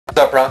What's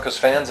up, Broncos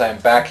fans? I'm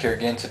back here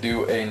again to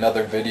do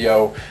another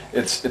video.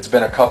 It's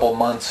been a couple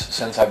months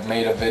since I've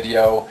made a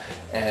video,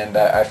 and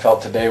I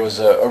felt today was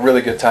a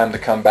really good time to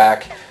come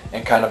back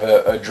and kind of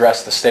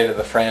address the state of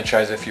the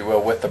franchise, if you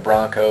will, with the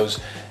Broncos,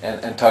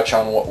 and touch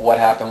on what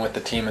happened with the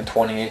team in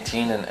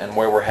 2018 and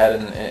where we're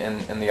heading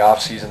in the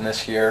offseason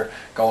this year,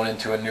 going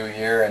into a new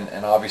year,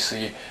 and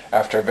obviously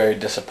after a very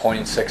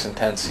disappointing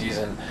 6-10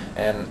 season.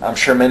 And I'm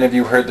sure many of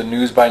you heard the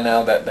news by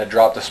now that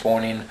dropped this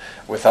morning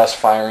with us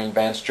firing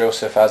Vance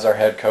Joseph as our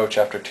head coach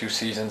after 2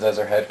 seasons as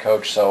our head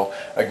coach. So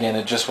again,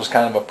 it just was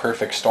kind of a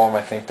perfect storm,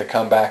 I think, to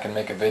come back and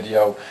make a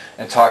video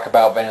and talk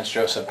about Vance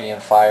Joseph being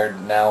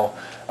fired now.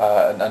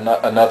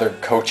 Another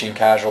coaching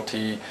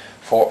casualty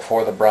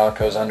for the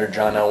Broncos under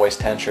John Elway's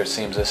tenure. It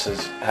seems this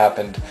has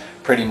happened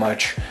pretty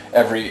much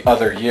every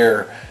other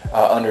year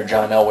under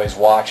John Elway's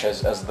watch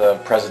as the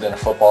president of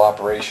football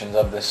operations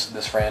of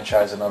this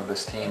franchise and of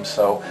this team.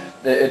 So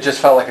it just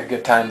felt like a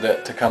good time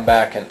to come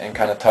back and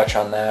kind of touch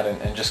on that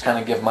and just kind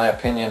of give my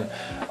opinion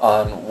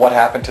on what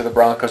happened to the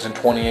Broncos in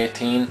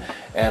 2018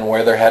 and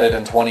where they're headed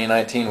in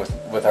 2019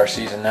 with our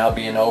season now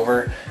being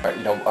over.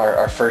 You know,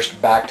 our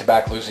first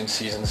back-to-back losing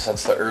season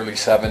since the early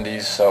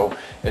 70s. So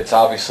it's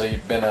obviously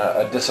been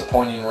a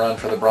disappointing run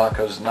for the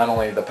Broncos, not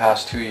only the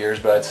past 2 years,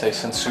 but I'd say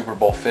since Super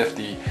Bowl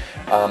 50.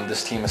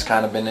 This team has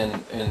kind of been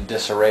in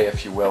disarray,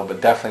 if you will, but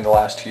definitely the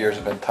last 2 years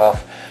have been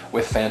tough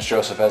with Vance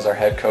Joseph as our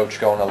head coach,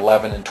 going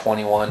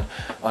 11-21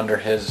 under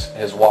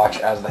his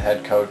watch as the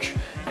head coach.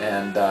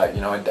 And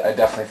you know, I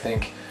definitely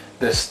think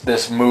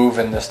this move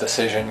and this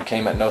decision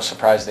came at no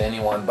surprise to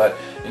anyone. But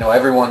you know,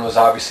 everyone was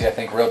obviously, I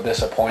think, real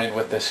disappointed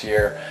with this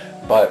year.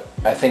 But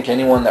I think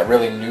anyone that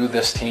really knew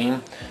this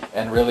team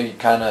and really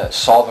kind of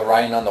saw the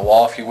writing on the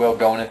wall, if you will,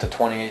 going into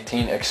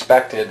 2018,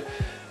 expected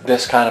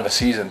this kind of a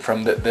season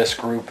from this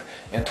group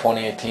in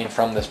 2018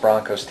 from this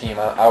Broncos team.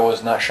 I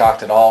was not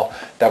shocked at all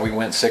that we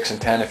went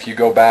 6-10. If you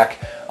go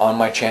back on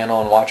my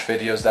channel and watch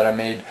videos that I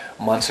made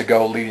months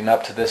ago leading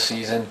up to this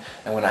season,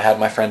 and when I had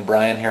my friend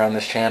Brian here on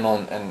this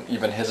channel and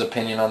even his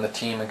opinion on the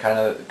team and kind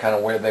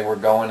of where they were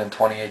going in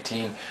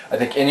 2018, I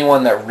think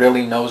anyone that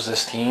really knows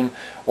this team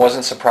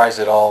wasn't surprised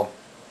at all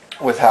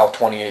with how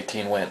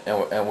 2018 went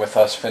and with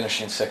us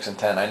finishing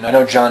 6-10. I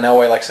know John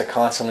Elway likes to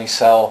constantly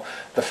sell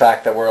the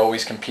fact that we're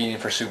always competing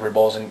for Super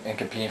Bowls and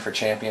competing for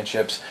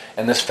championships,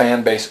 and this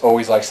fan base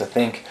always likes to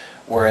think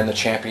we're in the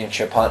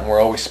championship hunt and we're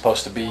always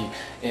supposed to be,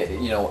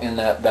 you know, in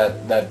that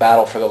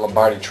battle for the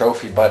Lombardi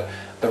Trophy. But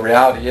the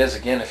reality is,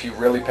 again, if you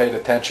really paid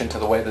attention to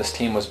the way this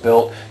team was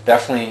built,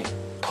 definitely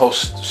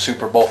post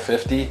Super Bowl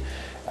 50,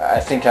 I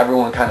think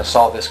everyone kind of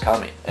saw this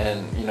coming.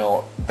 And you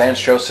know,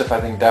 Vance Joseph, I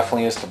think,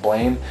 definitely is to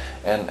blame,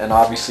 and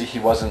obviously he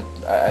wasn't,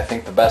 I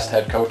think, the best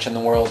head coach in the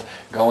world,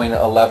 going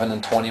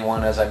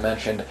 11-21, as I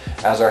mentioned,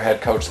 as our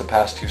head coach the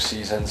past 2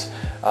 seasons.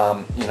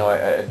 You know,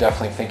 I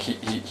definitely think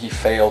he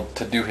failed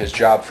to do his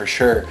job for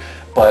sure.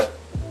 But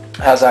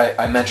as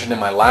I mentioned in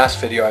my last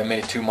video I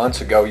made 2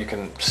 months ago, you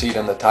can see it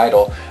in the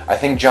title, I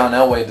think John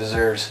Elway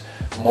deserves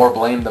more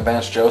blame than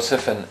Vance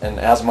Joseph, and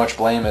as much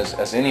blame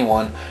as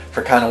anyone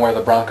for kind of where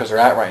the Broncos are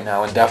at right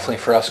now, and definitely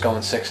for us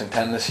going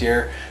 6-10 this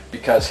year,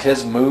 because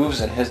his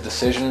moves and his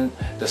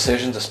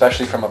decisions,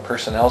 especially from a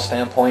personnel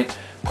standpoint,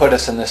 put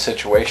us in this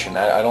situation.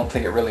 I don't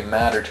think it really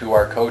mattered who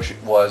our coach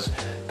was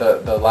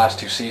the last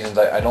 2 seasons.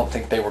 I don't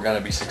think they were going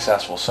to be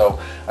successful. So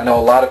I know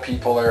a lot of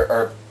people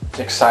are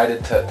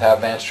excited to have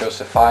Vance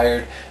Joseph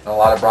fired, and a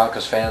lot of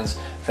Broncos fans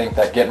think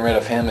that getting rid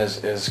of him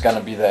is going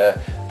to be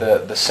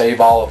the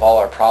save-all of all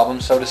our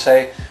problems, so to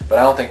say. But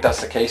I don't think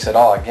that's the case at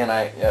all. Again,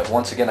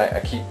 once again I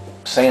keep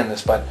saying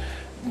this, but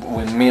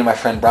when me and my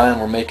friend Brian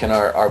were making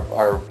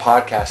our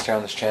podcast here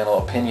on this channel,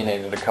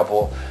 Opinionated, a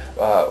couple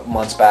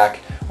months back,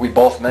 we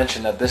both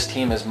mentioned that this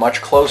team is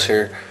much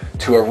closer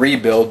to a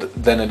rebuild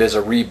than it is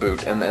a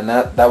reboot, and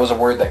that was a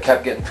word that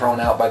kept getting thrown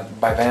out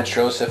by Vance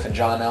Joseph and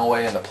John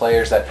Elway and the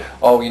players, that,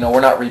 oh, you know,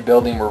 we're not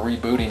rebuilding, we're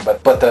rebooting.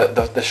 But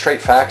the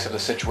straight facts of the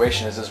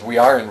situation is we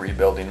are in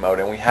rebuilding mode,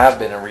 and we have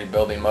been in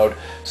rebuilding mode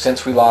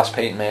since we lost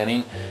Peyton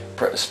Manning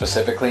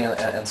specifically,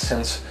 and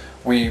since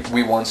we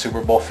won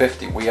Super Bowl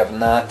 50. We have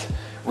not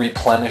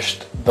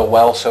replenished the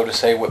well, so to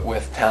say,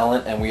 with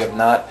talent, and we have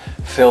not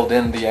filled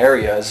in the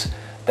areas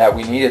that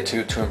we needed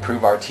to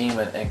improve our team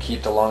and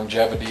keep the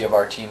longevity of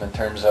our team in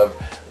terms of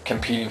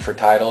competing for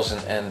titles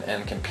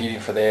and competing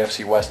for the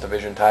AFC West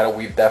Division title.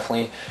 We've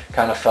definitely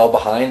kind of fell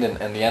behind, and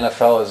the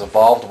NFL has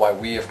evolved while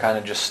we have kind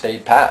of just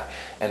stayed pat.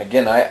 And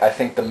again, I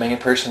think the main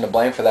person to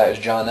blame for that is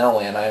John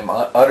Elway, and I am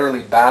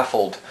utterly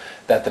baffled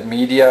that the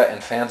media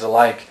and fans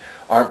alike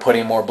aren't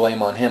putting more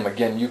blame on him.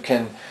 Again, you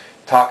can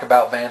talk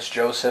about Vance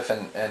Joseph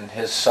and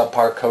his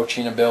subpar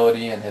coaching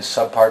ability and his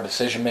subpar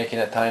decision making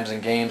at times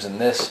in games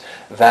and this,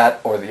 that,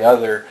 or the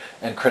other,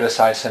 and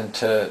criticize him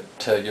to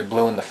you're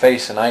blue in the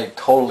face, and I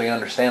totally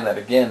understand that.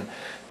 Again,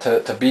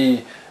 to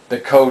be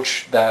the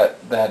coach that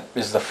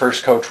is the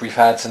first coach we've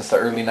had since the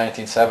early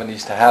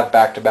 1970s to have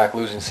back-to-back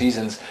losing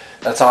seasons,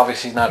 that's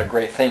obviously not a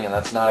great thing, and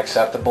that's not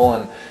acceptable.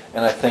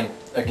 And I think,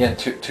 again,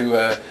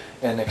 to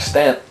an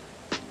extent,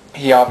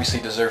 he obviously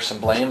deserves some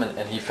blame,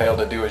 and he failed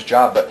to do his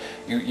job. But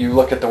you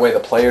look at the way the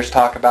players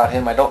talk about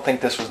him, I don't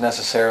think this was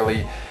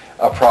necessarily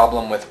a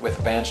problem with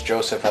Vance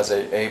Joseph as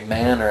a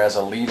man or as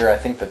a leader. I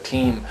think the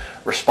team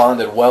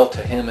responded well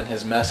to him and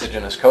his message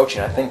and his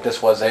coaching. I think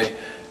this was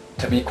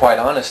to be quite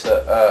honest,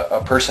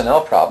 a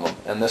personnel problem,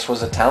 and this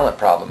was a talent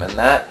problem, and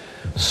that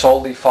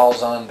solely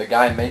falls on the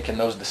guy making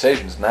those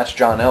decisions, and that's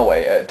John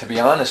Elway. To be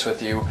honest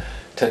with you,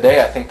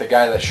 today I think the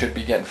guy that should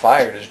be getting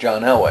fired is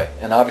John Elway,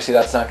 and obviously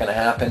that's not going to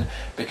happen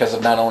because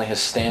of not only his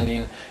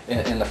standing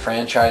in the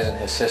franchise and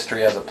his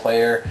history as a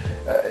player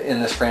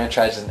in this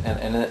franchise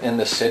and in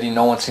this city.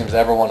 No one seems to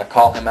ever want to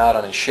call him out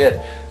on his shit,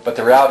 but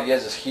the reality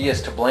is he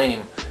is to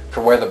blame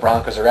for where the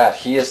Broncos are at.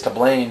 He is to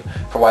blame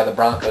for why the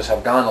Broncos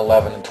have gone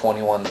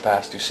 11-21 the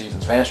past 2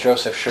 seasons. Vance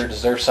Joseph sure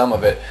deserves some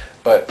of it,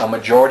 but a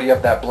majority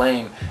of that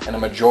blame and a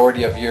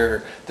majority of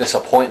your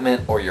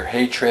disappointment or your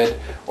hatred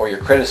or your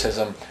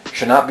criticism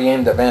should not be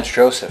aimed at Vance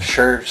Joseph.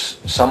 Sure,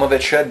 some of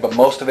it should, but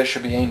most of it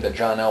should be aimed at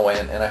John Elway,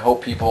 and I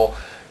hope people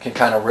can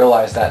kind of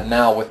realize that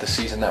now with the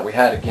season that we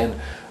had. Again,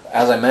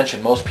 as I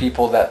mentioned, most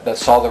people that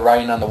saw the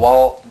writing on the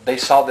wall, they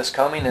saw this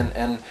coming,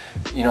 and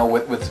you know,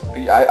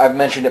 I've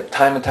mentioned it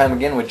time and time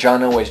again with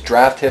John Elway's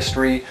draft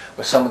history,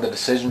 with some of the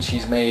decisions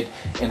he's made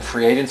in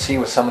free agency,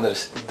 with some of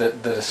the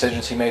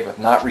decisions he made with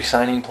not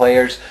re-signing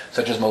players,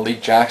 such as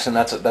Malik Jackson.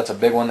 That's a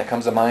big one that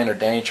comes to mind, or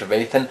Danny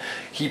Trevathan.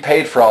 He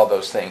paid for all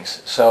those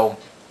things. So.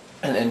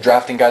 And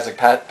drafting guys like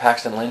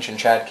Paxton Lynch and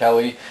Chad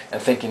Kelly and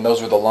thinking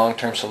those were the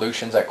long-term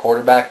solutions at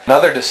quarterback.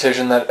 Another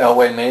decision that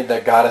Elway made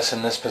that got us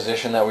in this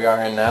position that we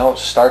are in now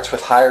starts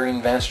with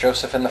hiring Vance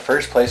Joseph in the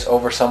first place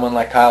over someone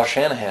like Kyle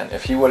Shanahan.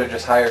 If he would have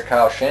just hired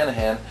Kyle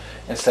Shanahan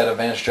instead of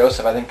Vance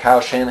Joseph, I think Kyle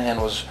Shanahan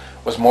was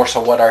more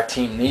so what our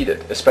team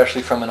needed,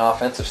 especially from an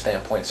offensive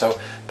standpoint. So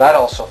that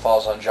also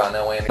falls on John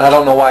Elway. And I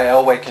don't know why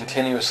Elway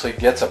continuously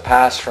gets a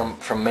pass from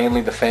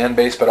mainly the fan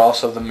base, but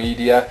also the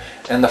media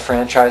and the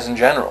franchise in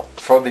general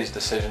for these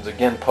decisions.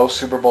 Again, post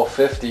Super Bowl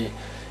 50,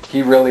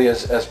 he really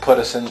has put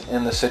us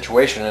in the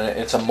situation, and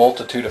it's a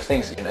multitude of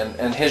things.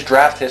 And his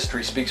draft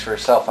history speaks for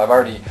itself. I've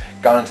already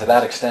gone into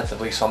that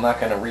extensively, so I'm not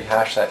going to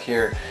rehash that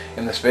here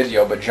in this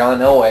video. But John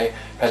Elway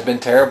has been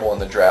terrible in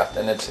the draft,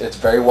 and it's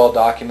very well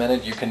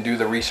documented. You can do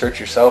the research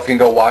yourself. You can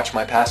go watch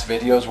my past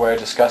videos where I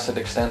discuss it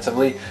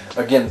extensively.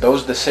 Again,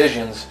 those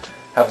decisions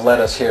have led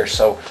us here.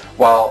 So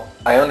while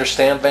I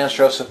understand Vance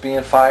Joseph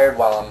being fired,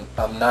 while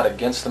I'm not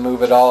against the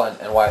move at all,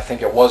 and why I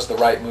think it was the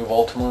right move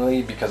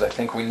ultimately, because I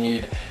think we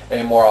need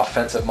a more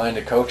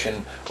offensive-minded coach,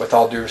 and with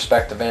all due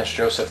respect to Vance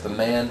Joseph, the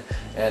man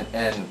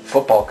and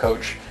football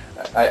coach,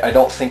 I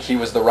don't think he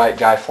was the right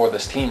guy for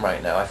this team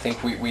right now. I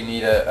think we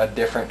need a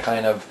different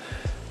kind of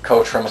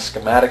coach from a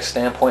schematic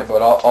standpoint,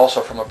 but also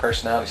from a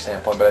personality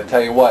standpoint. But I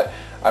tell you what,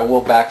 I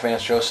will back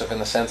Vance Joseph in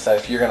the sense that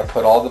if you're going to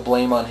put all the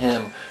blame on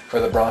him for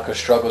the Broncos'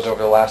 struggles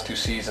over the last 2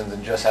 seasons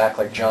and just act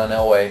like John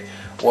Elway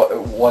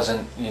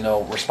wasn't,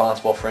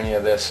 responsible for any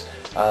of this,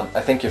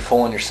 I think you're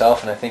fooling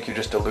yourself, and I think you're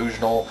just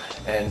delusional,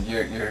 and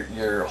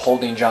you're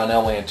holding John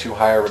Elway in too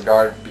high a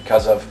regard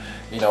because of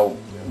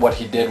what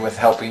he did with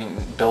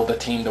helping build the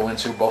team to win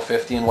Super Bowl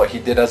 50 and what he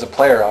did as a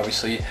player,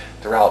 obviously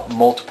throughout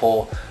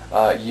multiple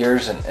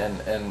years and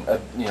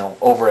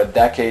over a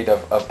decade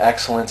of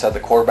excellence at the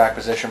quarterback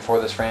position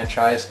for this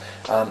franchise.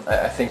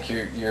 I think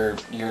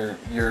your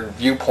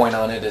viewpoint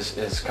on it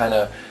is kind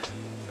of,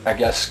 I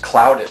guess,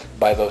 clouded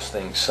by those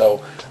things.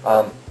 So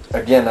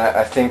again,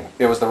 I think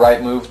it was the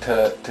right move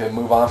to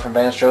move on from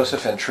Vance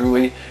Joseph, and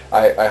truly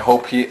I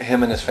hope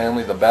him and his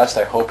family the best.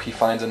 I hope he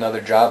finds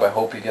another job. I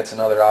hope he gets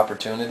another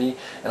opportunity,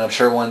 and I'm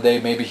sure one day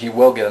maybe he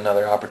will get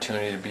another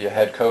opportunity to be a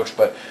head coach.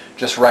 But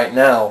just right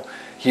now,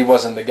 he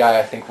wasn't the guy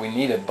I think we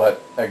needed. But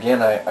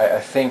again, I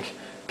think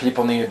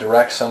people need to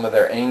direct some of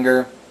their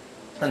anger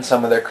and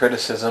some of their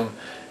criticism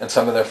and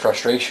some of their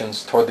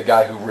frustrations toward the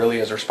guy who really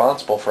is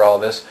responsible for all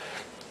this,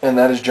 and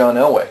that is John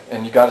Elway.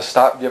 And you got to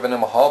stop giving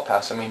him a hall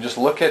pass. I mean, just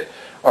look at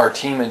our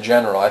team in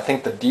general. I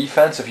think the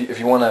defense, if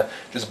you want to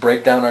just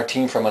break down our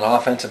team from an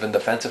offensive and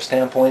defensive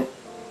standpoint,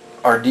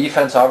 our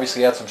defense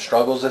obviously had some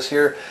struggles this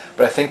year,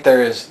 but I think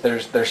there's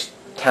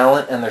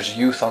talent and there's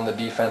youth on the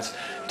defense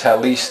to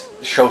at least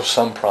show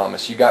some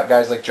promise. You got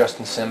guys like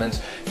Justin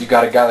Simmons. You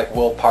got a guy like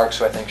Will Parks,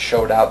 who I think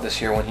showed out this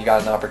year when he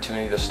got an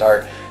opportunity to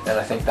start. And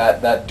I think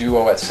that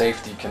duo at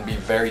safety can be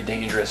very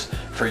dangerous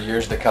for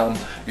years to come.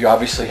 You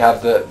obviously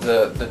have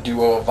the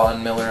duo of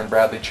Von Miller and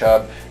Bradley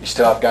Chubb. You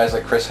still have guys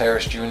like Chris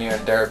Harris Jr.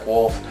 and Derek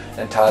Wolfe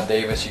and Todd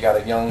Davis. You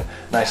got a young,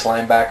 nice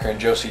linebacker in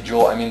Josie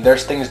Jewell. I mean,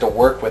 there's things to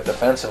work with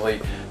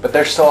defensively, but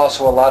there's still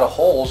also a lot of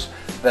holes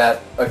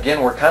that,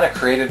 again, were kind of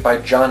created by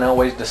John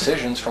Elway's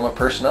decisions from a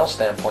personnel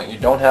standpoint. You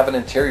don't have an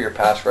interior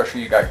pass rusher.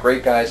 You got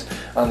great guys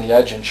on the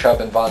edge in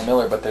Chubb and Von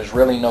Miller, but there's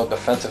really no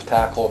defensive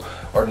tackle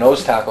or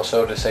nose tackle,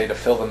 so to say, to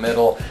fill the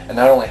middle and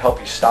not only help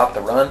you stop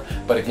the run,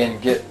 but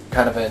again, get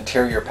kind of an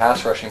interior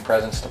pass rushing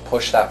presence to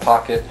push that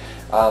pocket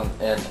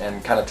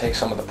and kind of take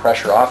some of the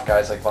pressure off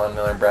guys like Von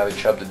Miller and Bradley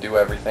Chubb to do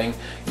everything.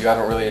 You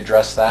haven't really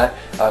addressed that.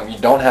 You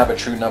don't have a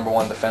true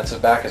 #1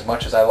 defensive back. As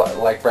much as I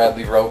like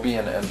Bradley Roby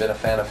and been a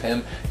fan of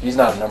him, he's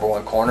not a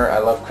 #1 corner. I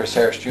love Chris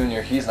Harris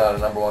Jr. He's not a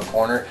 #1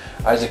 corner.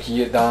 Isaac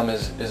Yiadom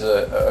is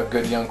a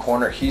good young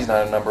corner. He's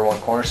not a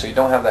 #1 corner. So you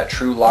don't have that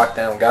true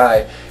lockdown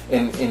guy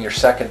in your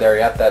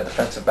secondary at that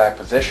defensive back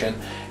position.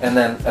 And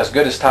then as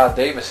good as Todd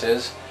Davis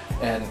is,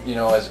 and you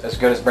know, as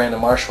good as Brandon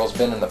Marshall has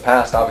been in the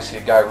past, obviously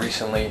a guy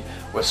recently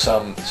with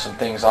some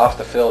things off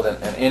the field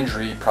and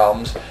injury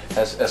problems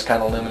has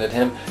kind of limited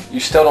him. You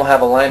still don't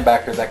have a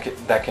linebacker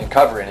that can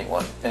cover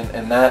anyone,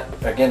 and that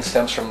again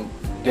stems from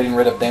getting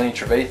rid of Danny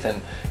Trevathan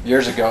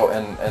years ago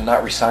and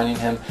not re-signing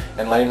him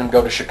and letting him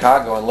go to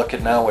Chicago. And look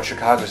at now what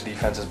Chicago's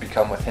defense has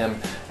become with him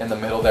in the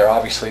middle there.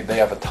 Obviously they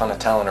have a ton of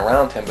talent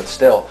around him, but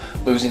still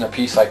losing a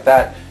piece like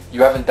that,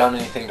 you haven't done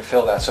anything to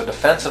fill that. So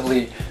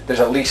defensively, there's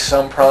at least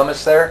some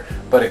promise there.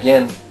 But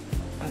again,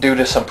 due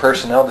to some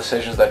personnel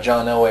decisions that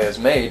John Elway has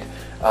made,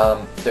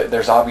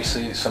 there's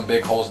obviously some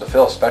big holes to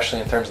fill,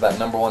 especially in terms of that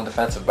 #1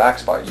 defensive back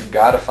spot. You've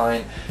got to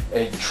find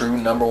a true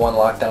 #1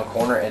 lockdown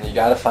corner, and you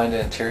got to find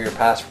an interior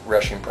pass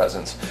rushing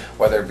presence,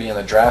 whether it be in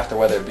the draft or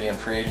whether it be in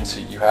free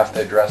agency. You have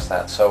to address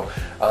that. So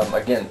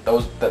again,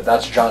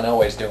 that's John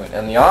Elway's doing,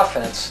 and the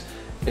offense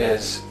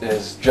is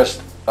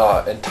just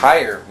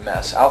entire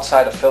mess.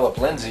 Outside of Phillip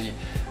Lindsay,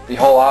 the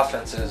whole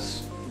offense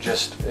is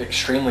just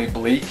extremely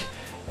bleak,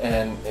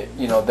 and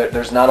you know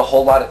there's not a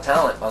whole lot of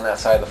talent on that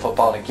side of the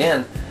football. And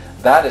again,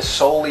 that is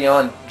solely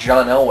on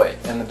John Elway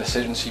and the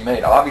decisions he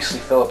made. Obviously,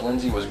 Phillip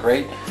Lindsay was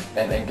great,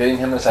 and getting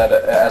him as an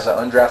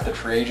undrafted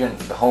free agent,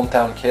 the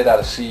hometown kid out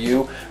of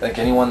CU. I think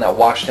anyone that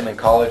watched him in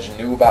college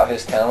knew about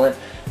his talent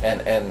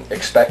and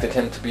expected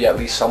him to be at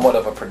least somewhat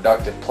of a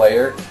productive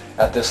player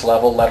at this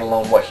level, let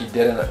alone what he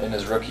did in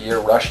his rookie year,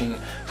 rushing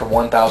for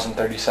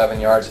 1,037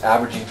 yards,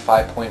 averaging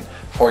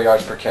 5.4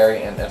 yards per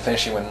carry, and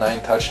finishing with 9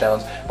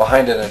 touchdowns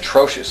behind an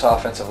atrocious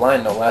offensive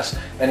line, no less.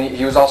 And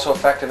he was also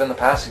effective in the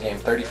passing game,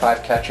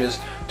 35 catches,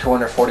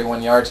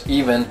 241 yards,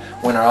 even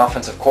when our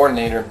offensive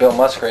coordinator, Bill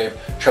Musgrave,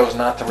 chose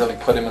not to really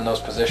put him in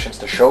those positions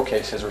to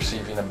showcase his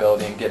receiving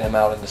ability and get him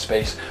out into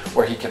space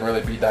where he can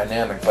really be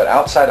dynamic. But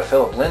outside of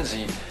Phillip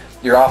Lindsay,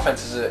 your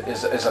offense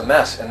is a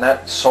mess, and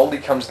that solely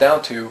comes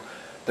down to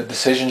the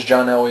decisions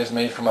John Elway has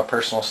made from a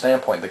personal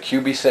standpoint. The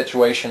QB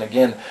situation,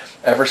 again,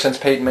 ever since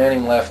Peyton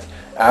Manning left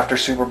after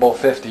Super Bowl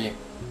 50,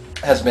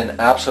 has been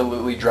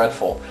absolutely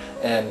dreadful.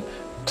 And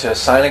to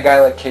sign a guy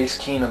like Case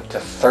Keenum to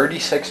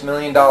 $36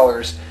 million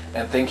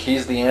and think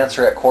he's the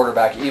answer at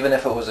quarterback, even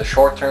if it was a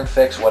short-term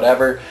fix,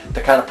 whatever,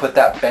 to kind of put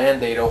that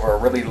Band-Aid over a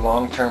really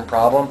long-term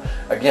problem,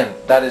 again,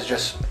 that is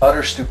just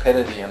utter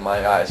stupidity in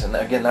my eyes. And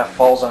again, that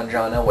falls on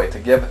John Elway to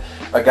give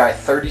a guy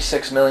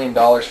 $36 million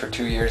for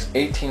 2 years,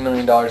 $18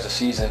 million a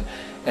season,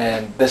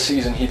 and this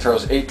season he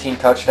throws 18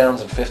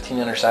 touchdowns and 15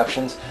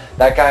 interceptions.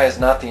 That guy is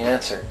not the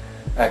answer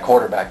at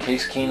quarterback.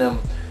 Case Keenum,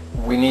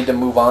 we need to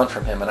move on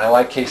from him. And I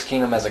like Case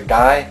Keenum as a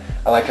guy.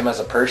 I like him as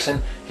a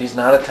person. He's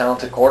not a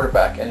talented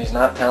quarterback, and he's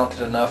not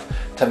talented enough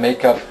to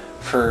make up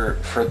for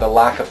the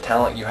lack of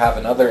talent you have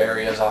in other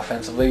areas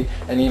offensively,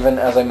 and even,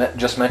 as I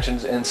just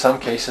mentioned, in some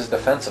cases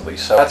defensively.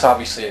 So that's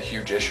obviously a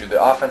huge issue.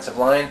 The offensive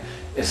line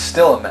is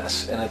still a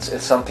mess, and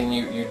it's something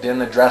you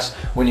didn't address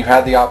when you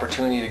had the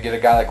opportunity to get a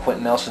guy like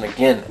Quentin Nelson.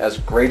 Again, as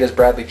great as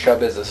Bradley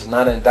Chubb is, this is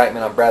not an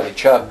indictment on Bradley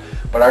Chubb,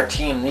 but our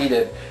team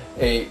needed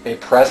a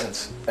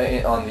presence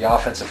on the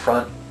offensive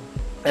front,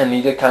 and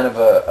needed kind of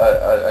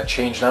a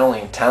change not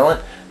only in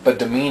talent but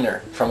demeanor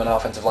from an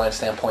offensive line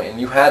standpoint. And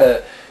you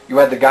had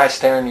the guy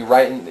staring you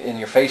right in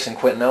your face in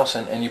Quentin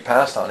Nelson, and you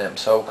passed on him.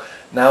 So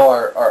now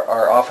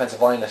our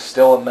offensive line is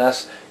still a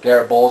mess.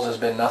 Garrett Bowles has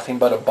been nothing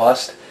but a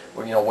bust.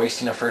 You know,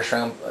 wasting a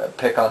first-round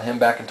pick on him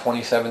back in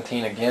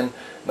 2017. Again,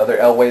 another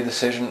Elway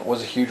decision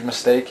was a huge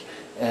mistake,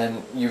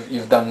 and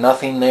you've done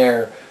nothing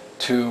there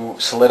to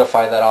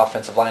solidify that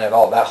offensive line at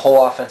all. That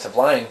whole offensive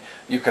line,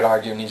 you could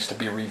argue, needs to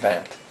be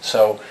revamped.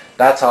 So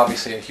that's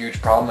obviously a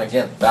huge problem.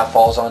 Again, that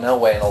falls on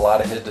Elway and a lot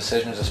of his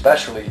decisions,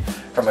 especially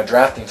from a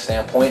drafting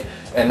standpoint.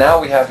 And now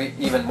we have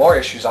even more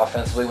issues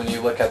offensively when you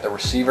look at the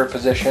receiver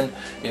position.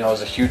 You know,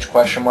 it's a huge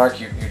question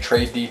mark. You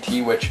trade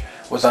DT, which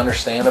was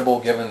understandable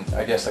given,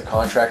 I guess, the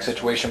contract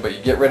situation, but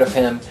you get rid of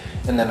him,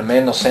 and then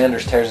Emmanuel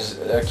Sanders tears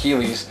his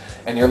Achilles,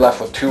 and you're left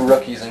with 2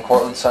 rookies in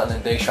Cortland Sutton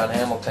and Deshaun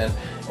Hamilton,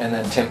 and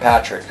then Tim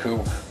Patrick, who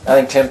I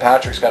think Tim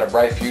Patrick's got a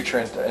bright future,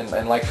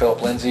 and like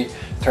Phillip Lindsay,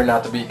 turned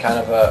out to be kind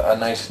of a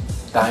nice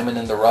diamond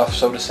in the rough,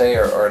 so to say,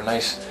 or a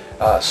nice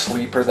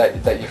sleeper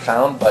that you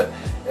found. But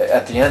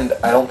at the end,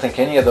 I don't think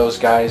any of those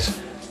guys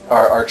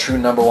are true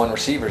 #1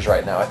 receivers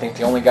right now. I think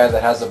the only guy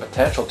that has the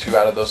potential to,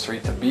 out of those 3,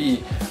 to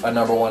be a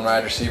 #1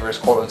 wide receiver is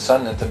Cortland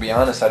Sutton, and to be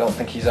honest, I don't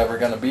think he's ever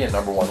going to be a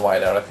 #1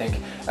 wideout. I think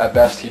at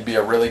best he'd be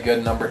a really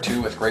good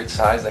 #2 with great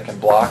size that can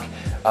block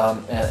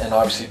and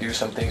obviously do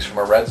some things from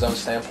a red zone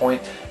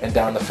standpoint, and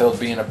down the field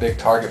being a big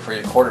target for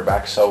your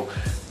quarterback. So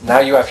now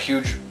you have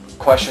huge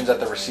questions at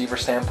the receiver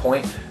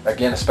standpoint.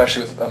 Again,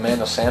 especially with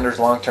Emmanuel Sanders'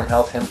 long-term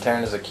health, him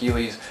tearing his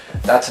Achilles,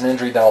 that's an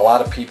injury that a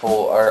lot of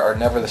people are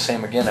never the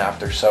same again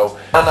after. So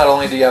not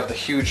only do you have the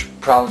huge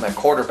problem at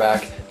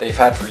quarterback that you've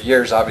had for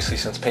years, obviously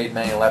since Peyton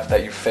Manning left,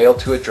 that you failed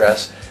to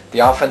address, the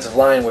offensive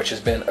line, which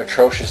has been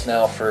atrocious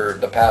now for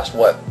the past,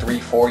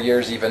 3-4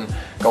 years, even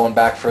going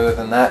back further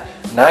than that.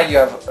 Now you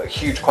have a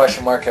huge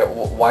question mark at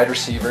wide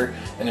receiver,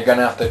 and you're going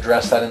to have to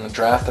address that in the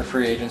draft or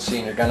free agency,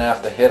 and you're going to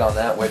have to hit on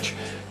that, which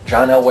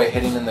John Elway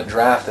hitting in the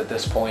draft at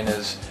this point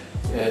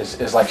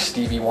is like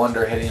Stevie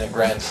Wonder hitting a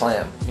grand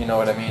slam. You know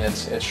what I mean?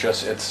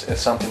 It's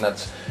something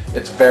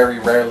it's very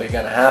rarely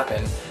going to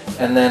happen.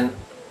 And then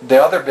the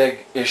other big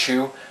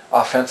issue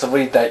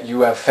offensively that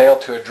you have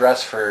failed to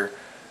address for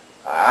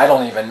I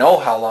don't even know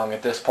how long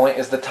at this point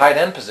is the tight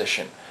end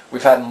position.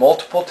 We've had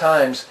multiple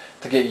times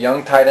to get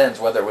young tight ends,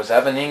 whether it was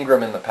Evan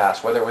Ingram in the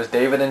past, whether it was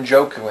David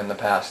Njoku in the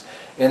past,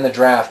 in the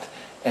draft,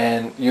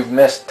 and you've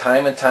missed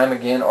time and time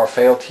again or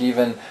failed to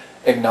even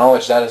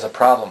acknowledge that as a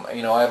problem.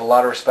 You know, I have a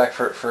lot of respect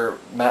for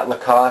Matt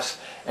Lacoste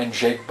and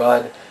Jake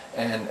Budd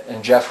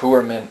and Jeff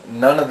Heuerman.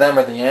 None of them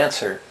are the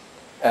answer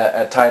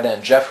at tight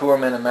end. Jeff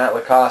Heuerman and Matt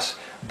Lacoste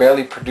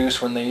barely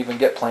produce when they even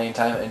get playing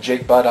time, and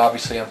Jake Budd,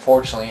 obviously,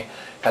 unfortunately,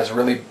 has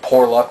really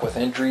poor luck with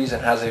injuries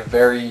and has a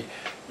very,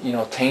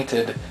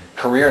 tainted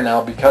career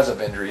now because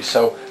of injuries.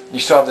 So you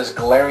still have this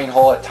glaring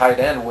hole at tight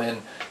end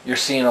when you're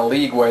seeing a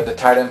league where the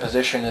tight end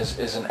position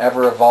is an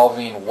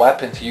ever-evolving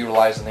weapon to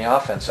utilize in the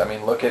offense. I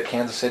mean, look at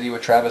Kansas City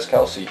with Travis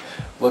Kelce.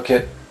 Look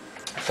at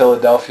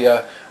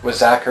Philadelphia with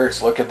Zach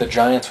Ertz. Look at the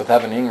Giants with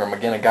Evan Ingram.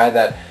 Again, a guy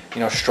that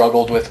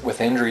struggled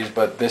with injuries,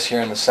 but this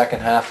year in the second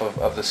half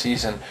of the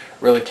season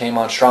really came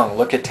on strong.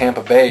 Look at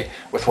Tampa Bay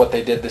with what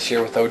they did this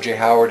year with O.J.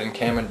 Howard and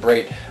Cameron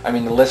Brate. I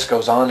mean, the list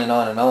goes on and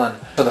on and on.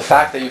 So the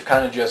fact that you've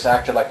kind of just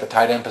acted like the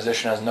tight end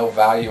position has no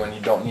value and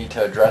you don't need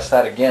to address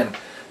that, again,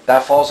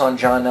 that falls on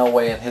John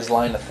Elway and his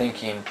line of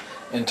thinking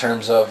in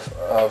terms of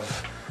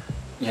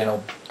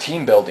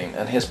team building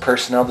and his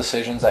personnel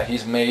decisions that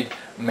he's made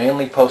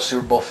mainly post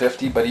Super Bowl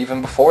 50, but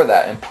even before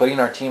that, and putting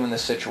our team in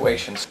this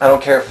situation. I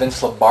don't care if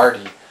Vince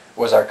Lombardi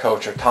was our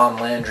coach, or Tom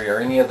Landry, or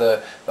any of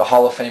the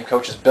Hall of Fame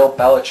coaches, Bill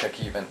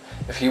Belichick even.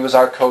 If he was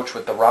our coach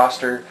with the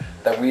roster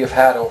that we have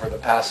had over the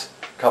past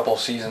couple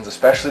seasons,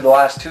 especially the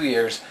last 2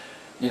 years,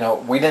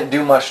 we didn't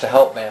do much to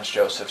help Vance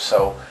Joseph.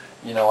 So,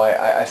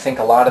 I think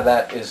a lot of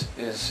that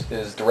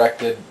is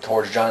directed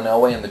towards John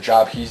Elway and the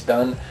job he's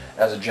done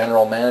as a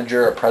general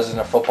manager or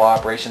president of football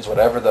operations,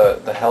 whatever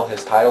the hell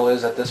his title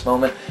is at this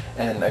moment.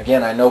 And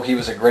again, I know he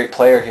was a great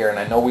player here, and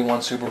I know we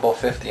won Super Bowl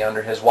 50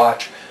 under his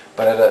watch,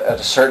 but at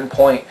a certain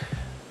point,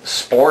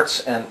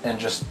 sports and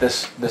just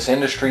this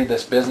industry,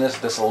 this business,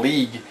 this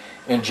league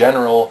in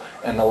general,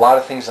 and a lot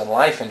of things in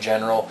life in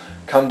general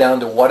come down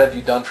to what have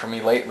you done for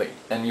me lately.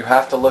 And you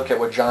have to look at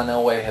what John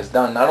Elway has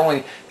done, not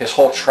only his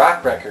whole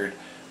track record,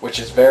 which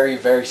is very,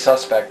 very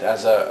suspect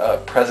as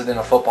a president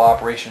of football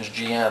operations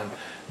GM,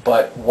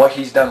 but what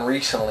he's done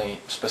recently,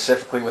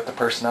 specifically with the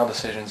personnel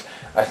decisions.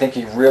 I think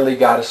he really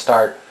got to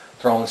start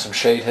throwing some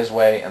shade his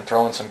way and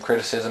throwing some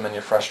criticism and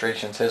your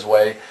frustrations his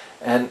way.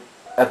 And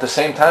at the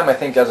same time, I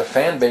think as a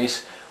fan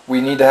base,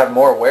 we need to have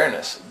more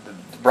awareness.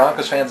 The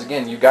Broncos fans,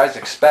 again, you guys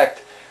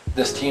expect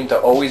this team to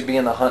always be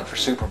in the hunt for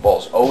Super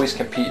Bowls, always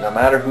compete, no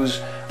matter who's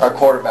our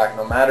quarterback,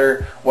 no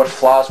matter what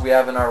flaws we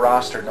have in our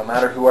roster, no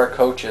matter who our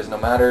coach is, no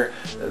matter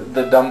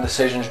the dumb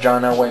decisions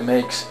John Elway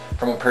makes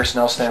from a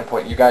personnel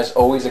standpoint. You guys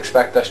always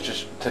expect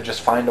us to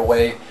just find a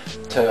way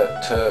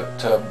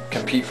to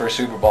compete for a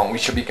Super Bowl, and we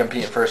should be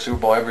competing for a Super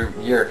Bowl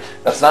every year.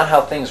 That's not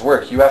how things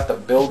work. You have to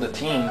build a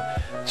team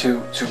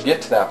to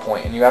get to that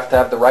point, and you have to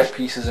have the right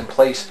pieces in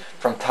place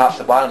from top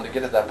to bottom to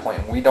get to that point.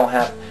 And we don't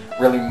have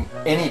really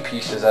any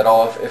pieces at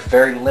all, if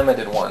very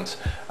limited ones.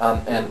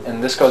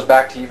 And this goes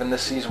back to even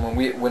this season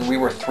when we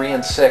were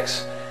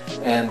 3-6,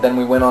 and then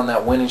we went on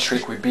that winning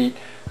streak. We beat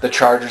the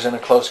Chargers in a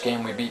close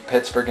game. We beat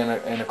Pittsburgh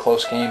in a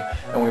close game,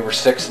 and we were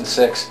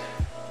 6-6.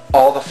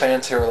 All the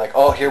fans here were like,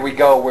 "Oh, here we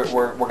go.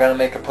 We're going to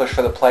make a push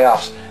for the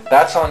playoffs."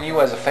 That's on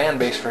you as a fan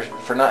base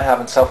for not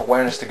having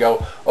self-awareness to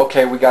go,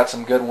 "Okay, we got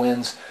some good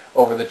wins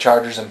over the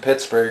Chargers and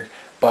Pittsburgh,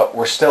 but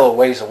we're still a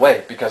ways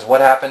away." Because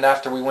what happened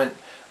after we went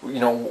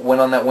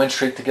on that win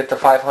streak to get to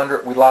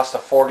 500? We lost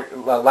the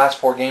last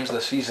 4 games of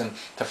the season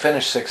to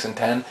finish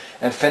 6-10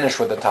 and finish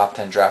with a top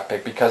 10 draft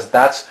pick, because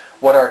that's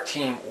what our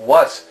team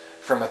was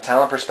from a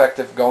talent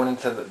perspective going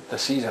into the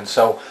season.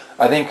 So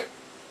I think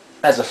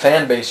as a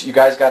fan base, you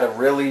guys got to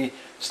really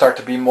start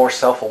to be more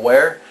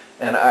self-aware.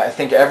 And I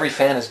think every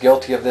fan is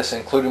guilty of this,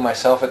 including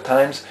myself at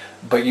times.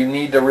 But you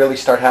need to really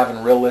start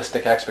having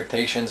realistic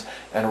expectations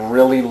and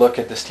really look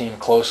at this team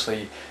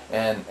closely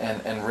and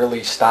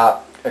really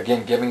stop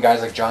again, giving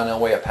guys like John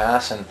Elway a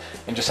pass and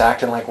just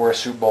acting like we're a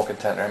Super Bowl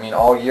contender. I mean,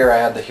 all year I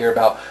had to hear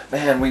about,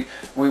 man,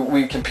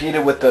 we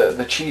competed with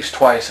the Chiefs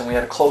twice, and we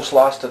had a close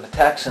loss to the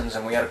Texans,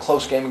 and we had a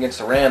close game against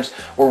the Rams.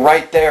 We're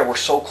right there. We're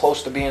so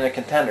close to being a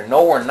contender.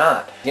 No, we're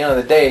not. At the end of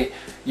the day,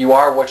 you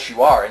are what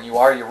you are, and you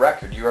are your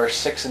record. You are a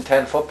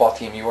 6-10 football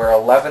team. You are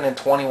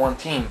 11-21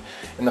 team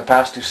in the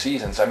past 2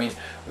 seasons. I mean,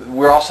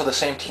 we're also the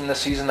same team this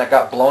season that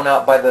got blown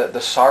out by the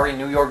sorry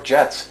New York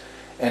Jets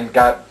and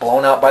got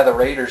blown out by the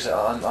Raiders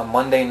on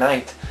Monday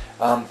night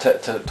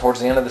towards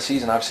the end of the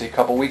season, obviously a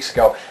couple weeks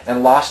ago,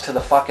 and lost to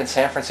the fucking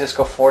San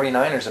Francisco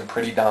 49ers in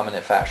pretty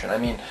dominant fashion. I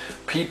mean,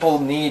 people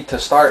need to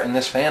start in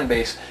this fan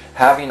base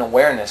having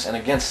awareness, and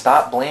again,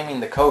 stop blaming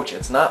the coach.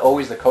 It's not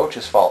always the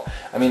coach's fault.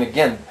 I mean,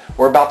 again,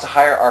 we're about to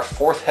hire our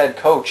 4th head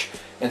coach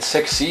in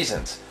 6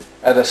 seasons.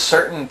 At a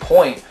certain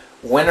point,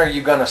 when are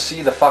you going to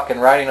see the fucking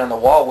writing on the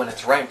wall when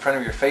it's right in front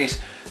of your face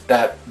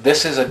that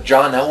this is a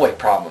John Elway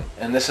problem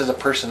and this is a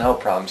personnel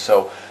problem?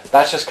 So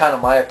that's just kind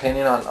of my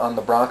opinion on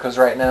the Broncos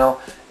right now,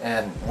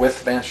 and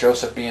with Vance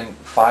Joseph being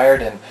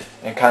fired and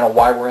kind of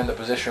why we're in the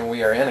position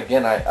we are in.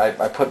 Again,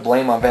 I put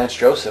blame on Vance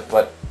Joseph,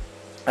 but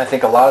I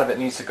think a lot of it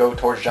needs to go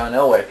towards John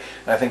Elway,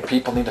 and I think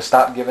people need to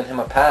stop giving him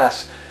a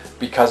pass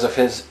because of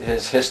his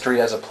history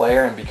as a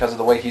player and because of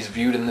the way he's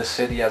viewed in this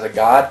city as a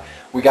god.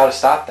 We got to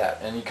stop that,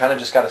 and you kind of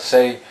just got to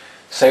say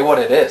what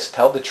it is.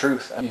 Tell the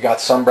truth. You got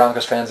some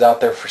Broncos fans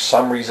out there for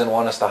some reason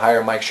want us to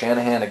hire Mike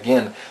Shanahan.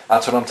 Again,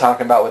 that's what I'm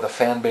talking about with the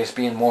fan base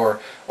being more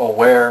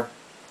aware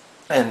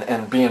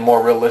and being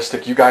more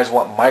realistic. You guys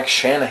want Mike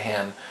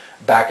Shanahan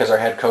back as our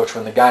head coach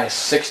when the guy is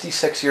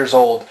 66 years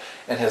old,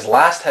 and his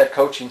last head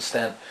coaching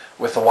stint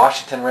with the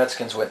Washington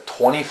Redskins went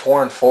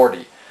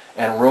 24-40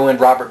 and ruined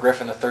Robert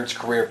Griffin III's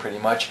career pretty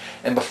much.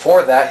 And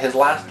before that, his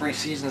last 3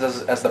 seasons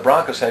as the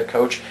Broncos head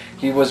coach,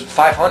 he was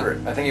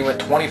 500. I think he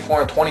went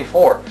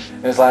 24-24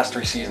 in his last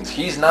 3 seasons.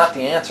 He's not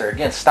the answer.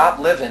 Again, stop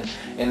living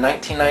in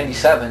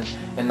 1997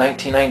 and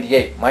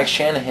 1998. Mike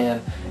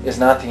Shanahan is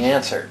not the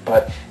answer.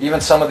 But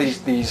even some of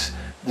these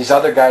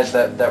other guys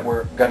that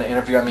we're going to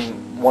interview, I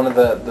mean, one of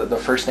the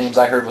first names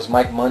I heard was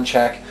Mike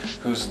Munchak,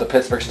 who's the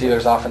Pittsburgh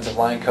Steelers offensive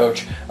line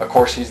coach. Of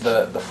course, he's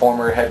the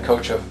former head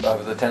coach of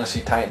the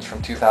Tennessee Titans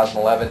from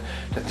 2011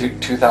 to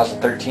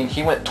 2013.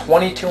 He went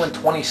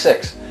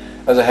 22-26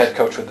 as a head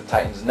coach with the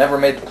Titans. Never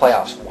made the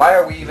playoffs. Why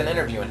are we even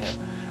interviewing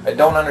him? I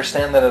don't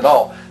understand that at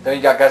all. Then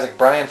you got guys like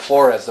Brian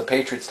Flores, the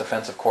Patriots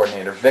defensive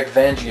coordinator. Vic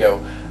Fangio,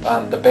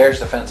 the Bears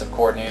defensive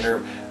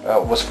coordinator,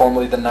 was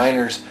formerly the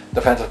Niners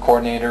defensive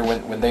coordinator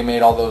when they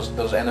made all those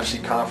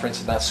NFC conference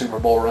and that Super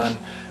Bowl run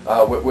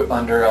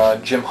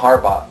under Jim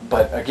Harbaugh.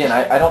 But again,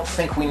 I don't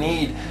think we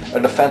need a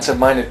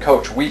defensive-minded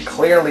coach. We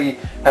clearly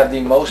have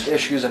the most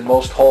issues and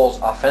most holes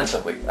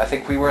offensively. I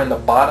think we were in the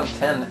bottom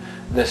 10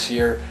 this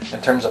year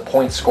in terms of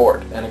points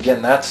scored. And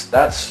again, that's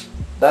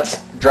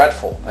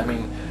dreadful. I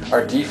mean,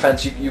 our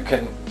defense, you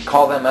can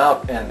call them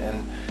out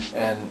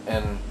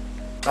and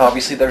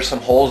obviously there's some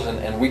holes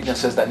and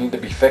weaknesses that need to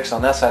be fixed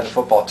on that side of the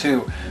football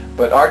too.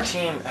 But our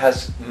team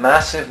has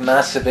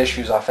massive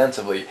issues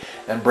offensively,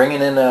 and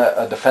bringing in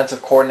a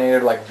defensive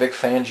coordinator like Vic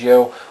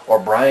Fangio or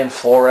Brian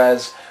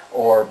Flores,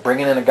 or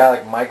bringing in a guy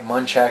like Mike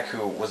Munchak,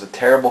 who was a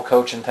terrible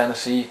coach in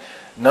Tennessee,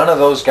 none of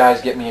those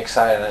guys get me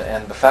excited.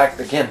 And the fact,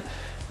 again,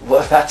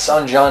 that's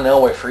on John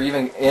Elway for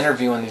even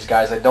interviewing these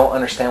guys. I don't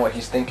understand what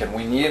he's thinking.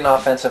 We need an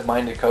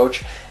offensive-minded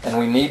coach, and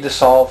we need to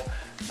solve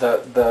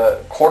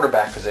the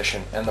quarterback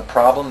position and the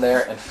problem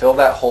there and fill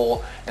that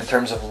hole in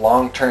terms of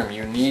long-term.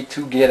 You need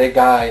to get a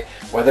guy,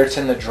 whether it's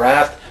in the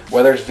draft,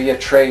 whether it's via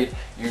trade,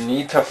 you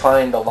need to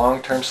find the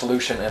long-term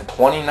solution in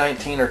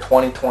 2019 or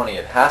 2020.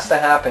 It has to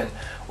happen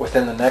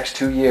within the next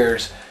 2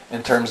 years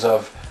in terms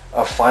of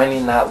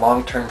finding that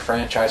long-term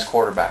franchise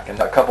quarterback. And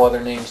a couple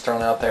other names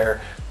thrown out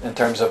there in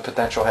terms of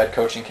potential head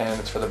coaching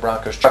candidates for the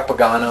Broncos. Chuck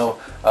Pagano,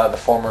 the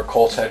former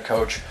Colts head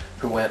coach,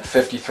 who went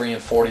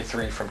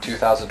 53-43 from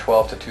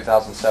 2012 to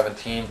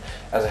 2017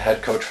 as a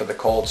head coach for the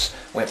Colts,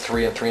 went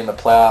 3-3 in the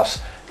playoffs.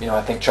 You know,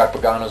 I think Chuck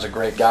Pagano's a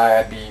great guy.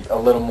 I'd be a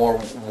little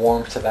more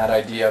warm to that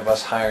idea of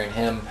us hiring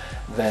him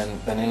than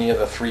any of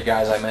the 3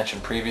 guys I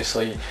mentioned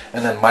previously.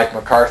 And then Mike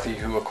McCarthy,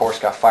 who of course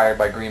got fired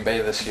by Green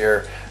Bay this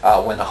year,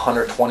 went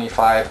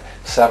 125,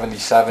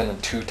 77,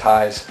 and 2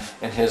 ties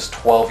in his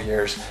 12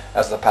 years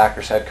as the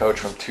Packers head coach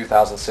from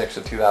 2006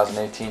 to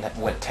 2018.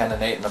 Went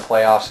 10-8 in the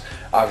playoffs.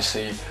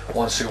 Obviously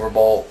won Super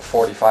Bowl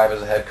 45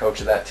 as a head coach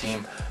of that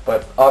team.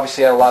 But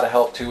obviously had a lot of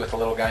help too with a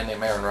little guy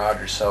named Aaron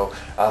Rodgers. So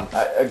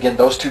again,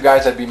 those 2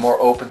 guys I'd be more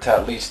open to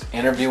at least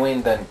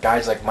interviewing than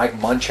guys like Mike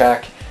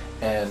Munchak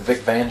and Vic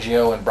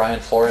Fangio and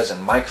Brian Flores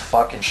and Mike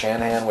fucking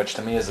Shanahan, which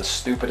to me is the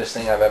stupidest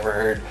thing I've ever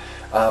heard.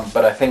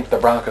 But I think the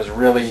Broncos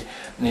really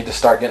need to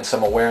start getting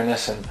some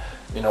awareness, and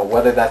you know,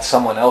 whether that's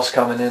someone else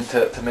coming in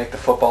to make the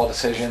football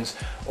decisions,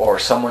 or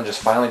someone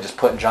just finally just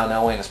putting John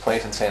Elway in his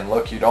place and saying,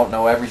 look, you don't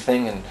know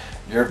everything and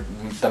you're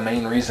the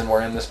main reason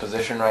we're in this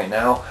position right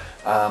now.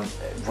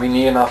 We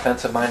need an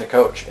offensive-minded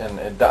coach,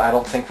 and I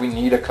don't think we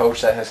need a coach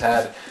that has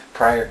had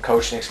prior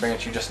coaching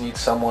experience. You just need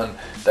someone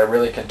that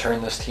really can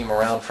turn this team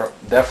around,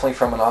 definitely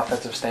from an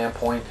offensive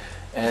standpoint,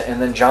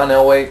 And then John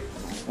Elway,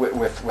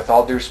 with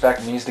all due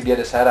respect, needs to get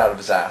his head out of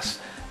his ass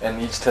and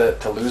needs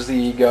to lose the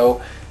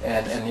ego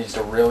and needs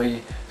to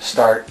really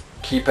start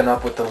keeping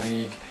up with the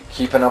league,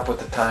 keeping up with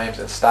the times,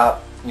 and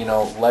stop, you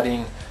know,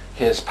 letting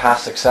his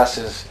past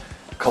successes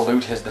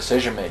collude his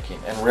decision making,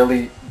 and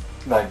really,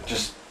 like,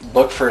 just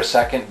look for a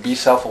second, be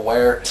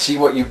self-aware, see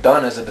what you've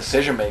done as a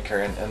decision maker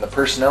and the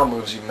personnel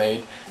moves you've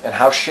made and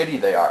how shitty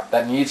they are.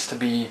 That needs to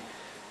be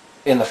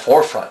in the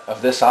forefront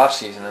of this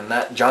offseason, and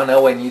that John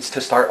Elway needs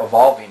to start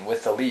evolving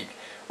with the league,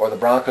 or the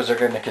Broncos are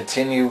going to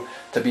continue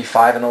to be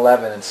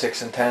 5-11 and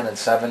 6-10 and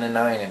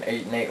 7-9 and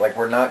 8-8. Like,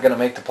 we're not going to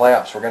make the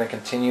playoffs. We're going to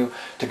continue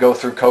to go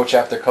through coach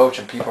after coach,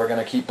 and people are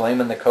going to keep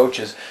blaming the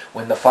coaches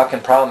when the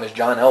fucking problem is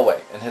John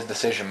Elway and his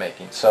decision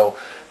making. So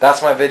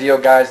that's my video,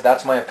 guys.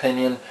 That's my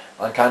opinion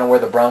on kind of where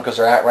the Broncos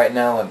are at right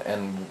now,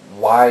 and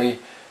why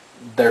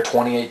their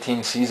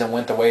 2018 season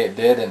went the way it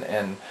did,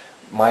 and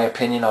my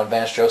opinion on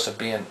Vance Joseph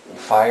being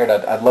fired.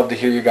 I'd love to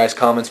hear your guys'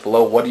 comments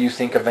below. What do you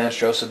think of Vance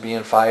Joseph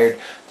being fired?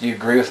 Do you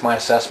agree with my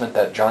assessment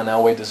that John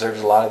Elway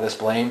deserves a lot of this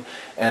blame?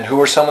 And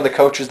who are some of the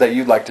coaches that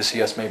you'd like to see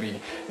us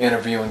maybe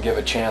interview and give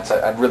a chance?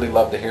 I'd really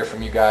love to hear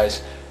from you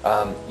guys.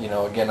 You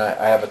know, again,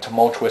 I have a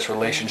tumultuous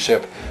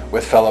relationship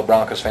with fellow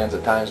Broncos fans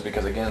at times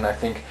because, again, I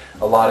think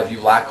a lot of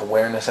you lack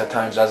awareness at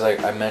times, as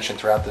I mentioned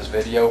throughout this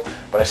video.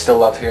 But I still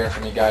love hearing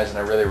from you guys, and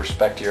I really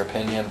respect your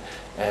opinion.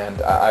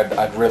 And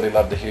I'd really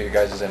love to hear you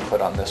guys'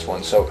 input on this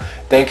one. So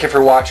thank you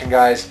for watching,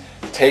 guys.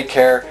 Take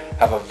care.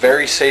 Have a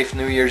very safe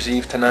New Year's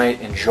Eve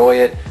tonight. Enjoy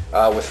it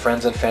with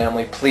friends and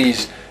family.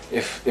 Please,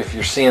 if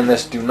you're seeing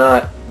this, do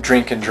not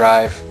drink and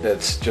drive.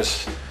 That's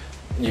just,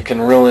 you can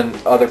ruin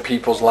other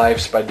people's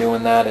lives by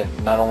doing that,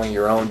 and not only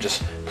your own.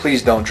 Just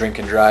please don't drink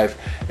and drive.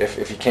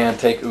 If you can,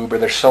 take Uber.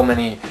 There's so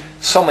many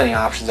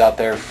options out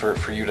there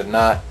for you to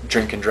not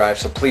drink and drive.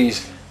 So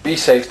please be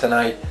safe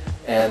tonight.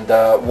 And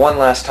one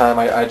last time,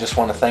 I just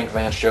want to thank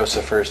Vance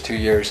Joseph for his 2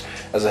 years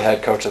as a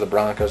head coach of the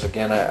Broncos.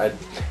 Again,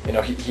 you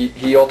know,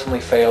 he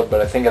ultimately failed,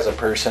 but I think as a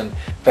person,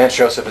 Vance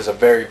Joseph is a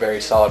very,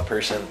 very solid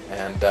person.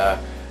 And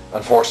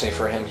unfortunately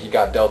for him, he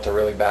got dealt a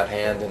really bad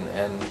hand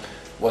and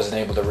wasn't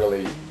able to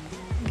really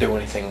do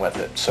anything with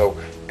it. So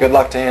good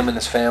luck to him and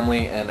his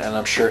family, and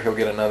I'm sure he'll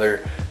get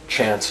another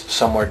chance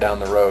somewhere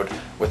down the road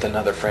with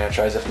another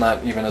franchise, if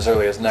not even as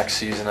early as next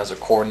season as a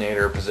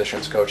coordinator or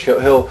positions coach.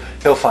 He'll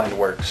find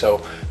work.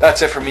 So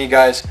that's it for me,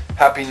 guys.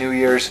 Happy New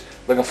Year's.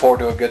 Looking forward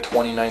to a good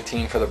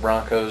 2019 for the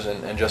Broncos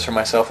and just for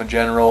myself in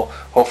general.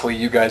 Hopefully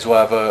you guys will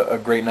have a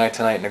great night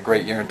tonight and a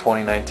great year in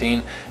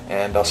 2019,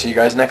 and I'll see you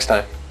guys next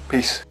time.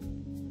 Peace.